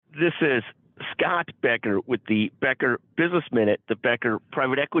This is Scott Becker with the Becker Business Minute, the Becker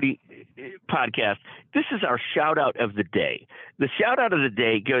Private Equity Podcast. This is our shout out of the day. The shout out of the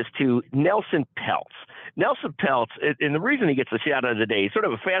day goes to Nelson Peltz. Nelson Peltz, and the reason he gets the shout out of the day, he's sort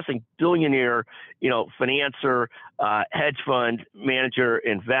of a fascinating billionaire, financer, hedge fund manager,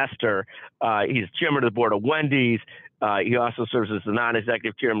 investor. He's chairman of the board of Wendy's. He also serves as the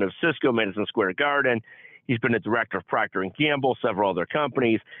non-executive chairman of Cisco, Madison Square Garden. He's been a director of Procter & Gamble, several other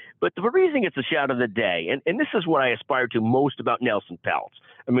companies. But the reason it's a shout of the day, and this is what I aspire to most about Nelson Peltz.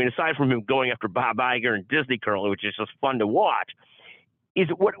 I mean, aside from him going after Bob Iger and Disney currently, which is just fun to watch, is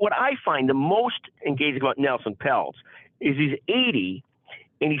what I find the most engaging about Nelson Peltz is he's 80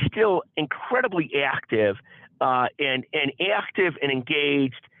 and he's still incredibly active and active and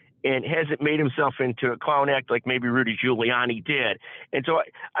engaged, and hasn't made himself into a clown act like maybe Rudy Giuliani did. And so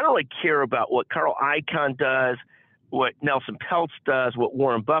I don't really care about what Carl Icahn does, what Nelson Peltz does, what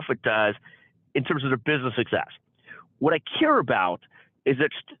Warren Buffett does in terms of their business success. What I care about is that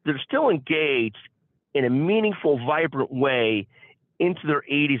they're still engaged in a meaningful, vibrant way into their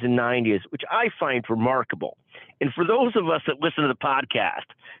 80s and 90s, which I find remarkable. And for those of us that listen to the podcast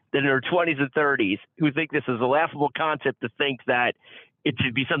that in their 20s and 30s who think this is a laughable concept to think that it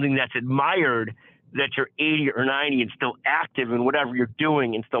should be something that's admired that you're 80 or 90 and still active in whatever you're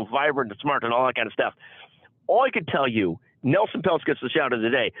doing and still vibrant and smart and all that kind of stuff. All I can tell you, Nelson Peltz gets the shout of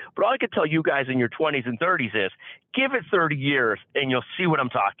the day, but all I can tell you guys in your 20s and 30s is give it 30 years and you'll see what I'm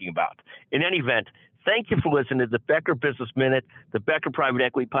talking about. In any event, thank you for listening to the Becker Business Minute, the Becker Private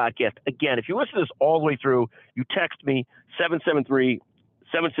Equity Podcast. Again, if you listen to this all the way through, you text me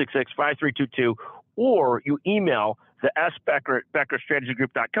 773-766-5322, or you email the sbecker at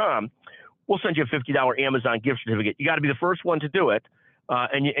beckerstrategygroup.com. We'll send you a $50 Amazon gift certificate. You got to be the first one to do it,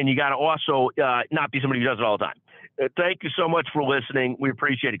 and you got to also not be somebody who does it all the time. Thank you so much for listening. We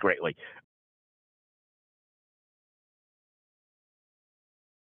appreciate it greatly.